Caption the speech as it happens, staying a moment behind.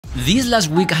This last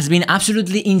week has been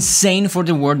absolutely insane for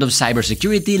the world of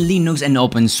cybersecurity, Linux, and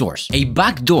open source. A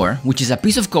backdoor, which is a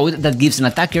piece of code that gives an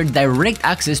attacker direct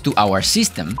access to our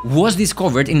system, was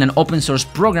discovered in an open source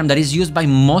program that is used by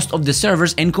most of the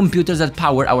servers and computers that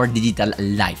power our digital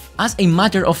life. As a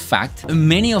matter of fact,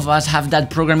 many of us have that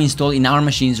program installed in our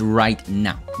machines right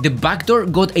now. The backdoor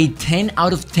got a 10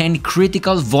 out of 10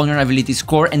 critical vulnerability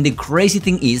score, and the crazy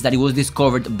thing is that it was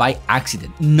discovered by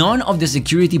accident. None of the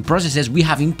security processes we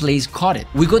have in place caught it.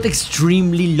 We got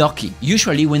extremely lucky.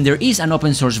 Usually, when there is an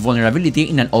open source vulnerability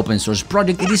in an open source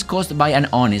project, it is caused by an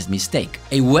honest mistake.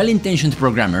 A well-intentioned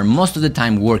programmer, most of the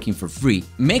time working for free,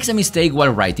 makes a mistake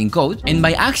while writing code, and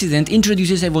by accident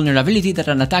introduces a vulnerability that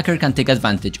an attacker can take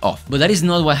advantage of. But that is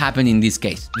not what happened in this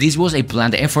case. This was a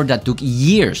planned effort that took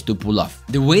years to pull off.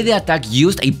 The way the attack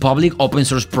used a public open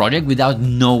source project without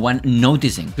no one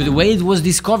noticing, to the way it was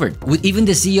discovered, with even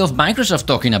the CEO of Microsoft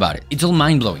talking about it. It's all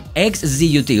mind-blowing.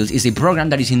 XZ Utils is a program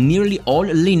that is in nearly all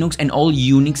Linux and all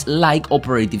Unix-like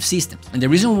operative systems. And the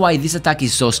reason why this attack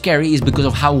is so scary is because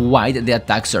of how wide the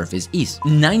attack surface is.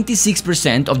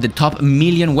 96% of the top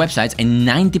million websites and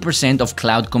 90% of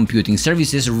cloud computing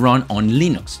services run on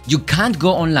Linux. You can't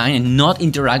go online and not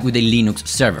interact with a Linux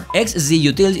server. XZ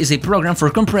Utils is a program for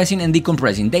compressing and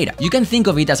decompressing data. You can think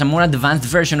of it as a more advanced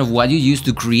version of what you use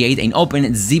to create and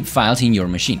open zip files in your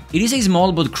machine. It is a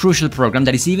small but crucial program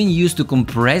that is even used to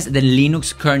compress the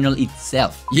Linux kernel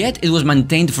itself. Yet it was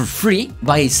maintained for free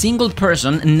by a single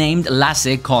person named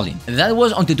Lasse Collin. That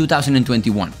was until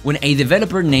 2021, when a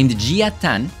developer named Jia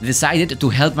Tan decided to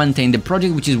help maintain the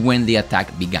project, which is when the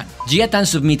attack began. Jia Tan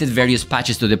submitted various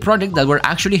patches to the project that were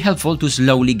actually helpful to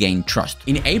slowly gain trust.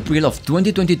 In April of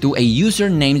 2022, a user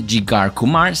named Jigar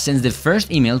Kumar sends the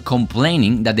first email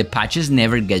complaining that the patches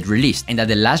never get released and that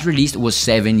the last release was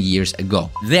 7 years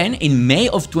ago. Then, in May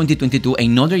of 2022,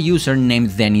 another user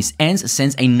named Dennis Enns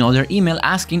sends another email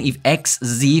asking if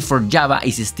XZ for Java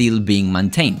is still being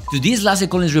maintained. To this, Lasse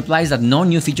Collins replies that no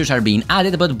new features are being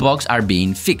added, but bugs are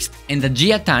being fixed, and that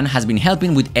Jia Tan has been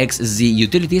helping with XZ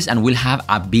Utilities and will have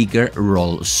a bigger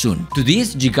role soon. To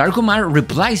this, Jigar Kumar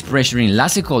replies pressuring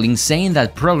Lasse Collins, saying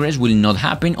that progress will not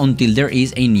happen until there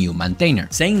is a new maintainer,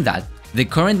 saying that the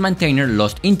current maintainer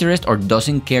lost interest or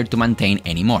doesn't care to maintain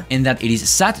anymore, and that it is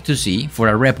sad to see for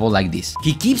a repo like this.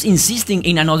 He keeps insisting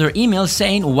in another email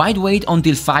saying why wait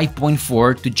until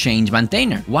 5.4 to change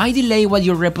maintainer? Why delay what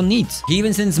your repo needs? He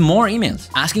even sends more emails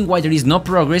asking why there is no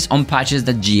progress on patches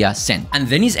that Jia sent. And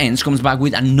then his ends comes back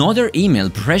with another email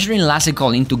pressuring Lasse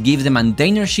Collin to give the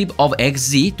maintainership of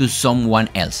XZ to someone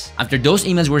else. After those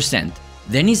emails were sent,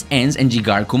 Dennis Enns and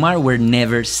Jigar Kumar were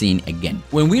never seen again.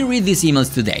 When we read these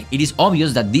emails today, it is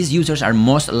obvious that these users are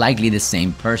most likely the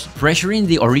same person, pressuring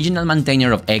the original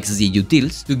maintainer of XZ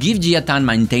Utils to give Jia Tan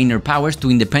maintainer powers to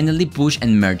independently push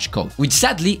and merge code, which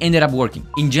sadly ended up working.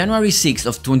 In January 6th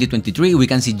of 2023, we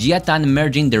can see Jia Tan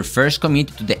merging their first commit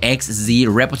to the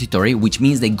XZ repository, which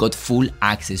means they got full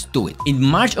access to it. In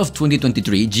March of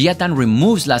 2023, Jia Tan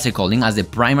removes Lasse Collin as the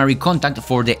primary contact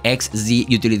for the XZ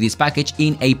Utilities package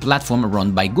in a platform run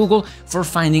by Google for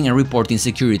finding and reporting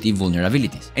security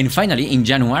vulnerabilities. And finally, in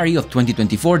January of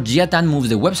 2024, Jia Tan moves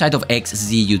the website of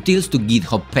XZ Utils to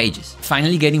GitHub pages,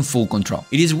 finally getting full control.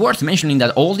 It is worth mentioning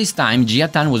that all this time,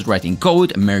 Jia Tan was writing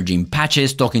code, merging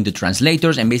patches, talking to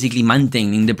translators, and basically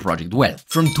maintaining the project well.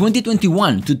 From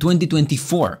 2021 to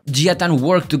 2024, Jia Tan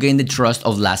worked to gain the trust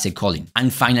of Lasse Collin,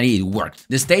 and finally it worked.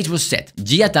 The stage was set.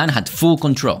 Jia Tan had full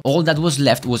control. All that was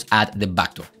left was add the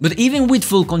backdoor. But even with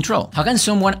full control, how can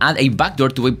someone add a backdoor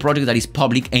to a project that is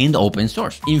public and open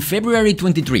source? In February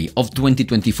 23 of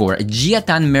 2024, Jia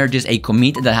Tan merges a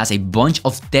commit that has a bunch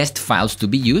of test files to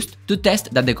be used to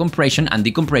test that the compression and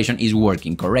decompression is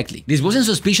working correctly. This wasn't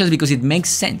suspicious because it makes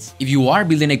sense. If you are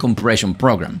building a compression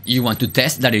program, you want to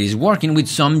test that it is working with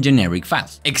some generic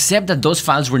files. Except that those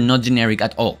files were not generic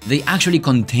at all. They actually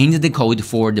contained the code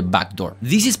for the backdoor.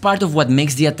 This is part of what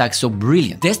makes the attack so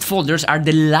brilliant. Test folders are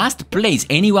the last place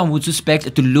anyone would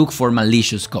suspect to look for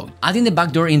malicious code. Adding the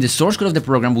backdoor in the source code of the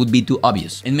program would be too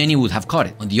obvious, and many would have caught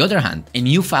it. On the other hand, a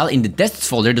new file in the tests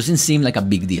folder doesn't seem like a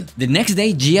big deal. The next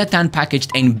day, Jia Tan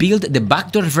packaged and built the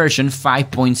backdoor version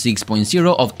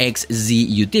 5.6.0 of XZ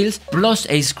Utils, plus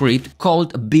a script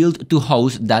called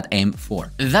build-to-host.m4.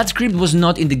 That script was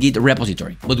not in the Git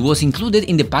repository, but was included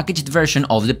in the packaged version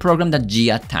of the program that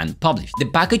Jia Tan published. The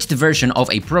packaged version of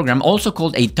a program, also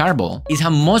called a tarball, is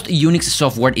how most Unix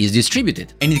software is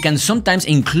distributed, and it can sometimes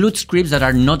include scripts that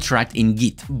are not tried extract in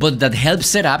Git, but that helps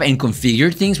set up and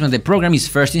configure things when the program is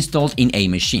first installed in a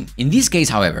machine. In this case,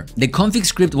 however, the config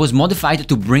script was modified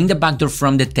to bring the backdoor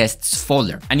from the tests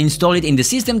folder and install it in the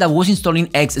system that was installing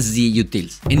XZ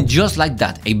Utils. And just like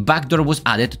that, a backdoor was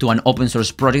added to an open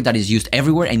source project that is used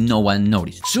everywhere and no one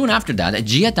noticed. Soon after that,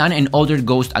 Jiatan and other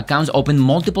ghost accounts opened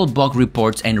multiple bug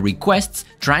reports and requests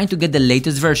trying to get the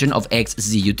latest version of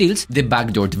XZ Utils, the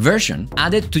backdoored version,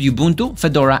 added to Ubuntu,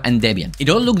 Fedora, and Debian. It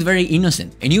all looked very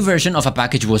innocent. A new version of a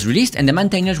package was released and the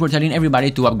maintainers were telling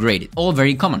everybody to upgrade it. All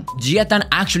very common. Jiatan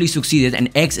actually succeeded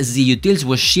and XZ Utils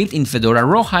was shipped in Fedora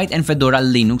Rawhide and Fedora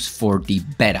Linux 40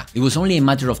 Beta. It was only a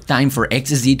matter of time for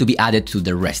XZ to be added to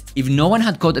the rest. If no one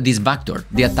had caught this backdoor,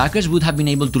 the attackers would have been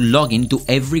able to log in to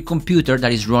every computer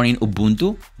that is running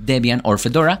Ubuntu, Debian, or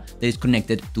Fedora that is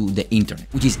connected to the internet,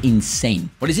 which is insane.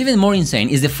 What is even more insane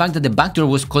is the fact that the backdoor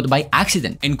was caught by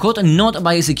accident and caught not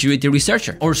by a security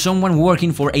researcher or someone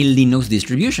working for a Linux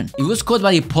distribution. It was caught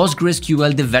by a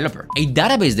PostgreSQL developer, a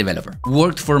database developer,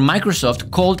 worked for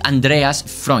Microsoft called Andreas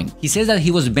Freund. He says that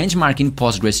he was benchmarking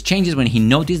Postgres changes when he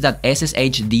noticed that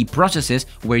SSHD processes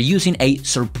were using a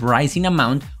surprising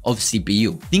amount of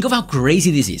CPU. Think of how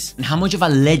crazy this is and how much of a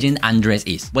legend Andres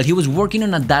is. While he was working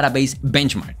on a database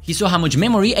benchmark, he saw how much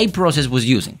memory a process was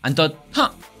using and thought,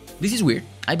 this is weird.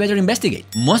 I better investigate.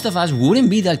 Most of us wouldn't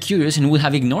be that curious and would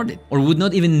have ignored it, or would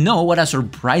not even know what a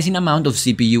surprising amount of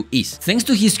CPU is. Thanks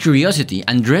to his curiosity,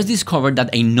 Andres discovered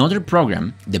that another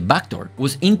program, the backdoor,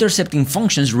 was intercepting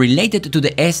functions related to the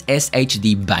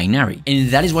SSHD binary, and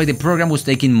that is why the program was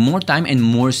taking more time and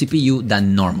more CPU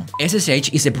than normal.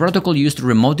 SSH is a protocol used to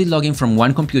remotely log in from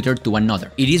one computer to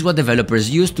another. It is what developers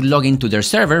use to log into their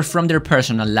server from their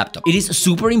personal laptop. It is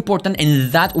super important,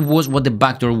 and that was what the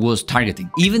backdoor was targeting.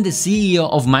 Even the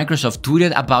CEO of Microsoft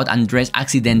tweeted about Andres'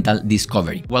 accidental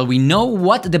discovery. While we know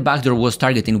what the backdoor was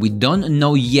targeting, we don't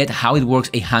know yet how it works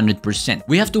 100%.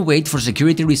 We have to wait for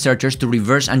security researchers to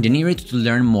reverse engineer it to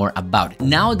learn more about it.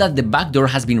 Now that the backdoor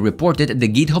has been reported, the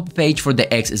GitHub page for the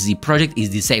XZ project is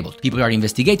disabled. People are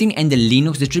investigating and the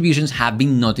Linux distributions have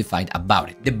been notified about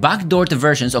it. The backdoored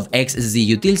versions of XZ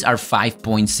Utils are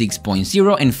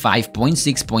 5.6.0 and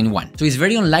 5.6.1, so it's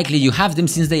very unlikely you have them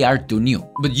since they are too new.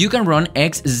 But you can run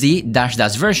XZ-,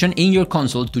 version in your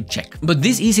console to check. But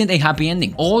this isn't a happy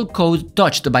ending. All code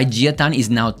touched by Jiatan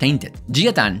is now tainted.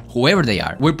 Jiatan, whoever they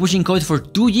are, were pushing code for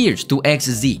 2 years to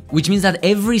XZ, which means that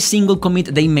every single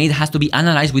commit they made has to be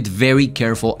analyzed with very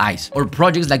careful eyes. Or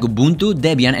projects like Ubuntu,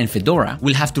 Debian, and Fedora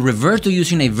will have to revert to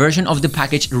using a version of the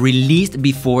package released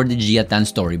before the Jiatan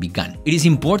story began. It is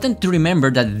important to remember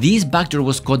that this backdoor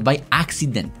was caught by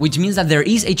accident, which means that there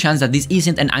is a chance that this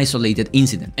isn't an isolated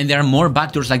incident, and there are more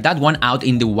backdoors like that one out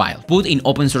in the wild, put in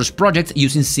open source projects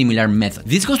using similar methods.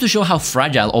 This goes to show how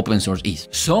fragile open source is.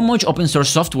 So much open source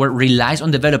software relies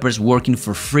on developers working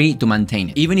for free to maintain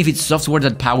it, even if it's software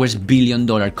that powers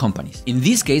billion-dollar companies. In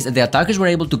this case, the attackers were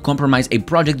able to compromise a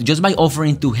project just by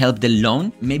offering to help the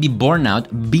lone, maybe burnout,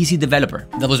 busy developer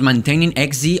that was maintaining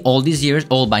XZ all these years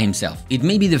all by himself. It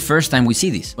may be the first time we see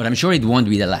this, but I'm sure it won't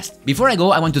be the last. Before I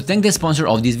go, I want to thank the sponsor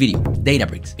of this video,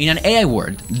 Databricks. In an AI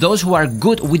world, those who are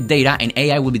good with data and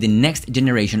AI will be the next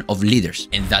generation of leaders.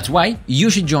 And that's why you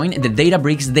should join the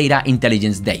Databricks Data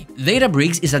Intelligence Day.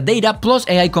 Databricks is a data plus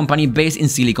AI company based in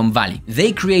Silicon Valley.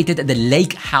 They created the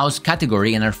Lakehouse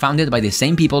category and are founded by the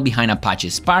same people behind Apache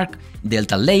Spark,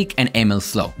 Delta Lake, and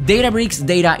MLflow. Databricks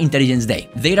Data Intelligence Day,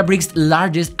 Databricks'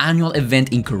 largest annual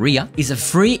event in Korea, is a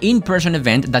free in-person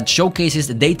event that showcases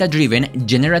data-driven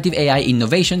generative AI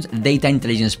innovations, data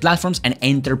intelligence platforms, and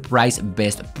enterprise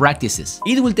best practices.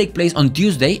 It will take place on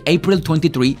Tuesday, April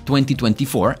 23,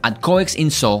 2024 at COEX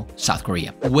in Seoul, South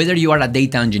Korea. Whether you are a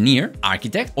data engineer,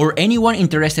 architect, or anyone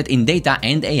interested in data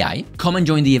and AI, come and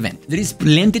join the event. There is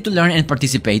plenty to learn and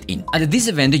participate in. At this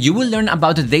event, you will learn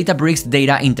about the Databricks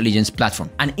Data Intelligence Platform,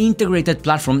 an integrated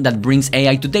platform that brings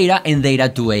AI to data and data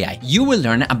to AI. You will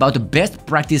learn about best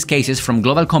practice cases from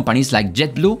global companies like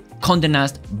JetBlue, Condé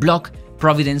Nast, Block,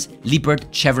 Providence, Lippert,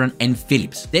 Chevron, and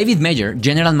Philips. David Meyer,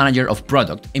 General Manager of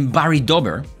Product, and Barry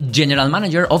Dober, General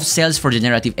Manager of Sales for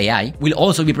Generative AI, will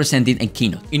also be presenting a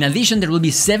keynote. In addition, there will be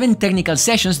 7 technical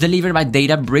sessions delivered by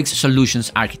Databricks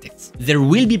Solutions Architects. There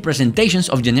will be presentations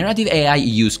of generative AI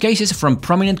use cases from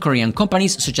prominent Korean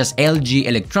companies such as LG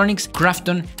Electronics,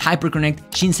 Krafton,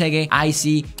 Hyperconnect, Shinsegae,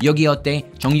 IC, Yoggyote,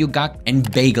 Chongyugak,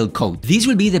 and Bagel Code. This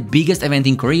will be the biggest event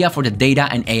in Korea for the data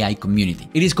and AI community.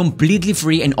 It is completely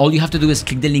free, and all you have to do is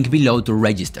click the link below to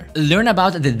register. Learn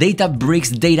about the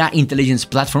Databricks Data Intelligence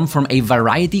Platform from a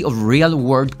variety of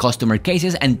real-world customer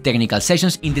cases and technical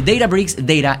sessions in the Databricks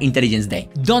Data Intelligence Day.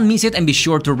 Don't miss it and be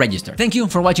sure to register. Thank you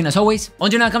for watching as always.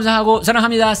 언제나 감사하고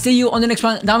사랑합니다. See you on the next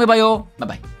one. 다음에 봐요. Bye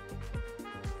bye.